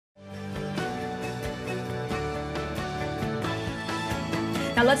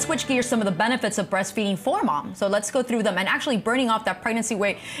Now let's switch gears, some of the benefits of breastfeeding for mom. So let's go through them. And actually burning off that pregnancy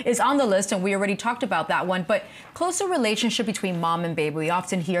weight is on the list, and we already talked about that one. But closer relationship between mom and baby. We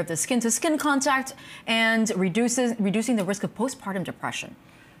often hear of the skin-to-skin contact and reducing the risk of postpartum depression.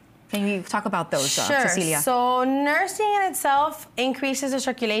 Can you talk about those, Cecilia? So nursing in itself increases the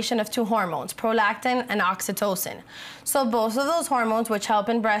circulation of two hormones, prolactin and oxytocin. So both of those hormones, which help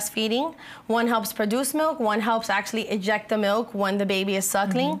in breastfeeding, one helps produce milk, one helps actually eject the milk when the baby is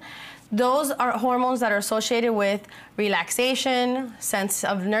suckling. Those are hormones that are associated with relaxation, sense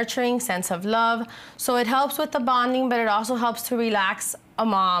of nurturing, sense of love. So it helps with the bonding, but it also helps to relax a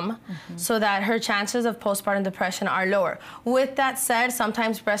mom so that her chances of postpartum depression are lower. With that said,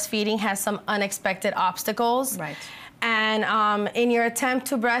 sometimes breastfeeding has some unexpected obstacles. Right. And in your attempt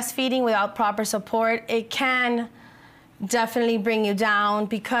to breastfeeding without proper support, it can definitely bring you down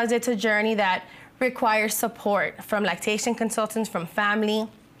because it's a journey that requires support from lactation consultants, from family,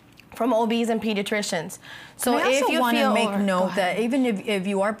 from OBs and pediatricians. So if you want to make note that even if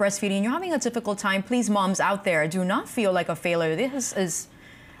you are breastfeeding and you're having a difficult time, please, moms out there, do not feel like a failure. This is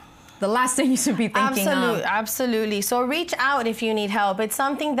the last thing you should be thinking of. Absolutely. So reach out if you need help. It's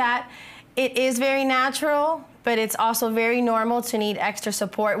something that it is very natural, but it's also very normal to need extra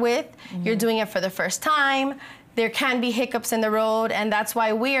support with. You're doing it for the first time. There can be hiccups in the road, and that's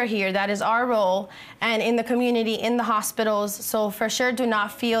why we are here. That is our role, and in the community, in the hospitals. So for sure, do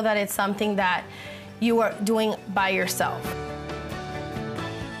not feel that it's something that you are doing by yourself.